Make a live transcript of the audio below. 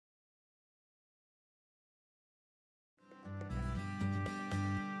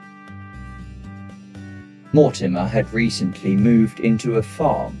Mortimer had recently moved into a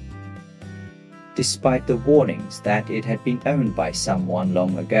farm, despite the warnings that it had been owned by someone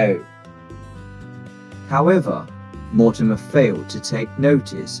long ago. However, Mortimer failed to take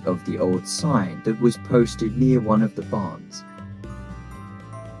notice of the old sign that was posted near one of the barns.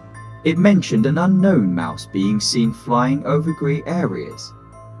 It mentioned an unknown mouse being seen flying over grey areas.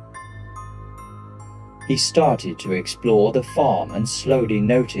 He started to explore the farm and slowly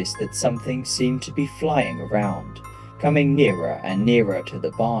noticed that something seemed to be flying around, coming nearer and nearer to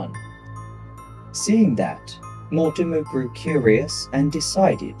the barn. Seeing that, Mortimer grew curious and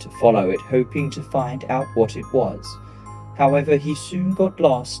decided to follow it, hoping to find out what it was. However, he soon got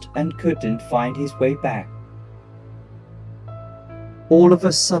lost and couldn't find his way back. All of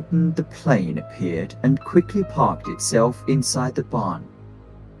a sudden, the plane appeared and quickly parked itself inside the barn.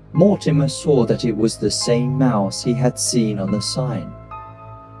 Mortimer saw that it was the same mouse he had seen on the sign.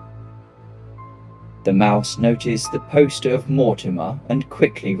 The mouse noticed the poster of Mortimer and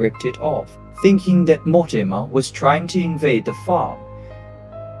quickly ripped it off, thinking that Mortimer was trying to invade the farm.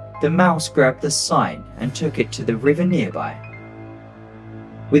 The mouse grabbed the sign and took it to the river nearby.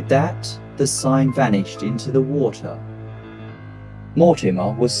 With that, the sign vanished into the water.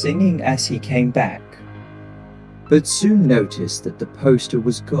 Mortimer was singing as he came back, but soon noticed that the poster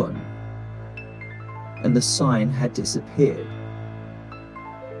was gone and the sign had disappeared.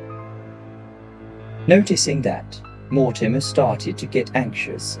 Noticing that, Mortimer started to get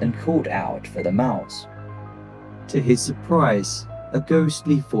anxious and called out for the mouse. To his surprise, a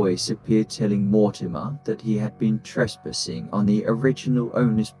ghostly voice appeared telling Mortimer that he had been trespassing on the original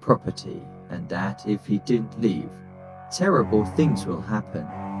owner's property and that if he didn't leave, terrible things will happen.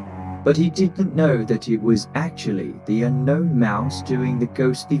 But he didn't know that it was actually the unknown mouse doing the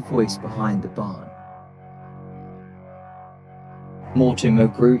ghostly voice behind the barn. Mortimer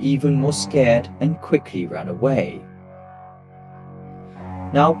grew even more scared and quickly ran away.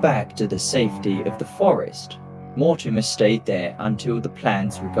 Now back to the safety of the forest, Mortimer stayed there until the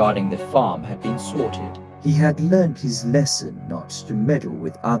plans regarding the farm had been sorted. He had learned his lesson not to meddle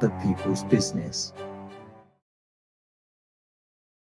with other people's business.